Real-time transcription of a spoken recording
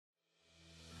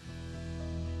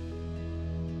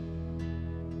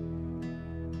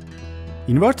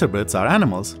Invertebrates are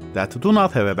animals that do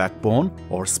not have a backbone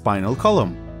or spinal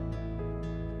column.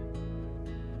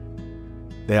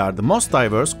 They are the most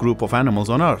diverse group of animals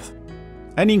on Earth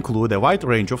and include a wide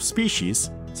range of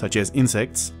species such as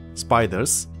insects,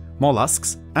 spiders,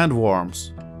 mollusks, and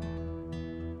worms.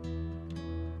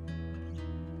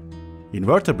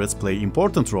 Invertebrates play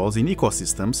important roles in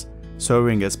ecosystems,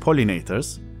 serving as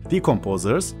pollinators,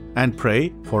 decomposers, and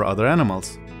prey for other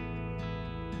animals.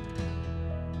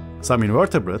 Some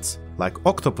invertebrates, like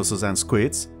octopuses and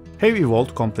squids, have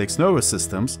evolved complex nervous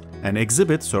systems and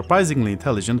exhibit surprisingly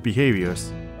intelligent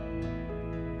behaviors.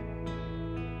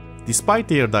 Despite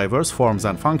their diverse forms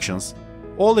and functions,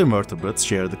 all invertebrates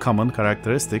share the common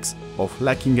characteristics of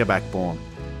lacking a backbone.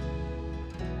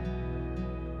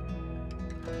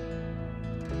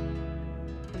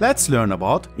 Let's learn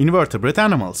about invertebrate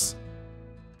animals.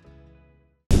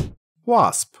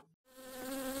 Wasp.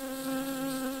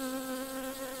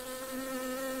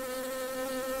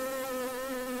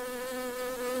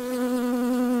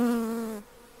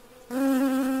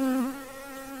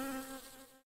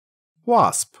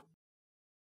 Wasp.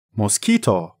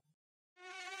 Mosquito.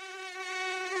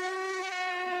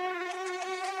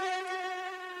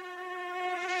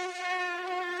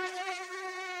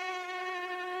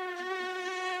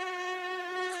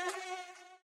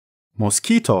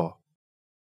 Mosquito.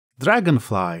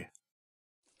 Dragonfly.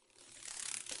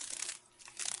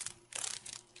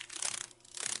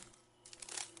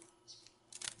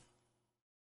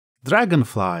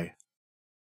 Dragonfly.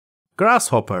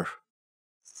 Grasshopper.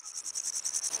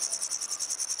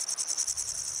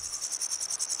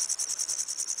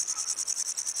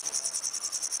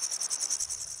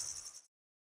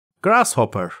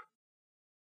 Grasshopper.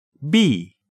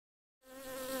 Bee.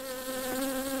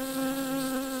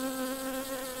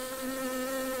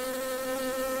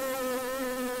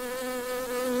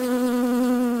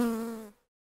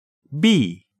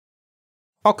 Bee.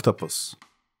 Octopus.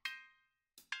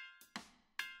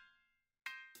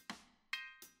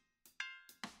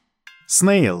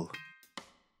 Snail.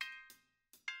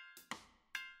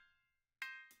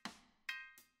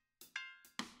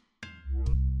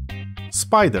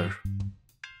 Spider.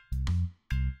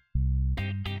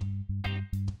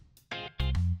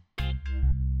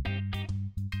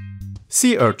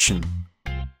 Sea urchin.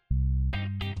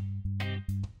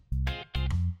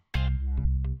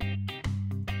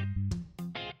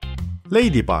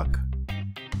 Ladybug.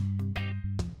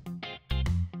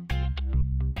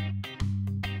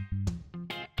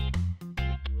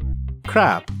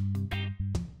 Crab.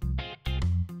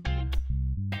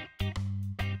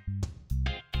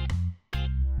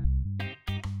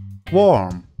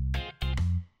 Worm.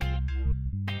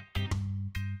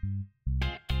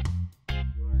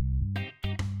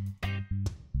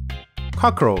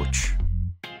 Cockroach.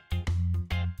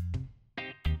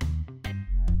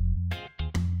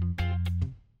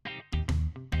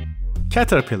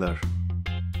 Caterpillar.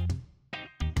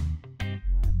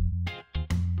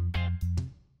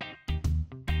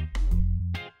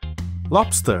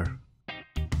 Lobster.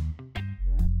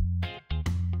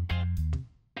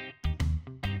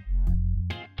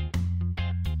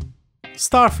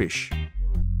 Starfish.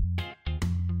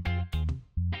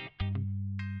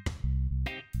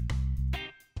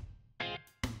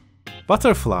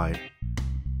 Butterfly.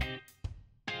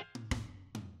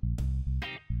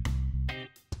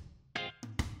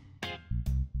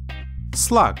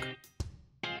 Slug.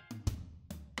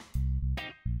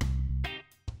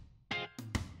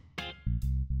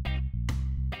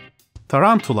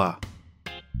 Tarantula.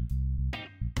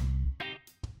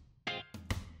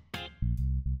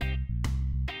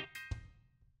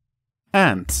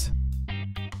 Ant.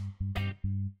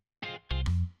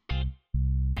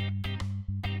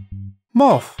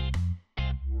 Moth.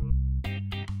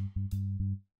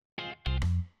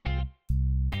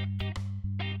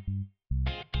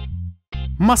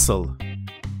 Mussel.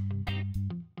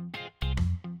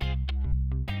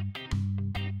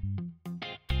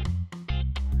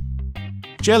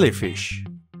 Jellyfish.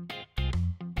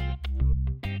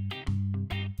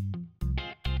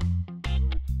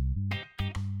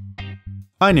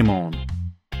 Anemone.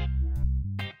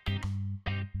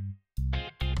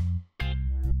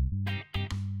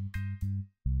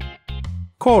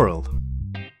 Coral.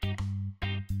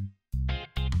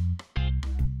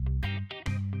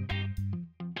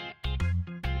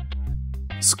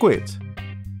 Squid.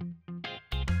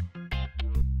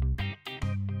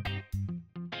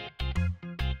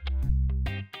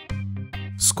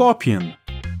 Scorpion.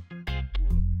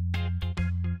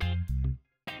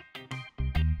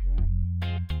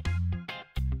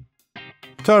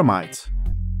 Termite.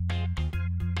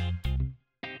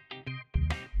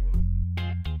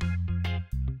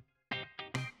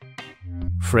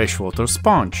 Freshwater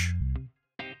sponge.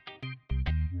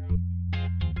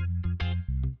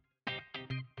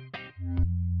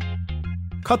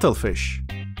 Cuttlefish.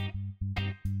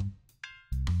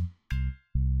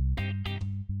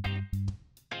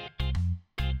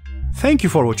 Thank you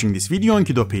for watching this video on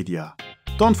Kiddopedia.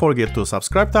 Don't forget to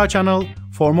subscribe to our channel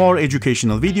for more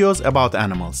educational videos about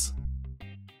animals.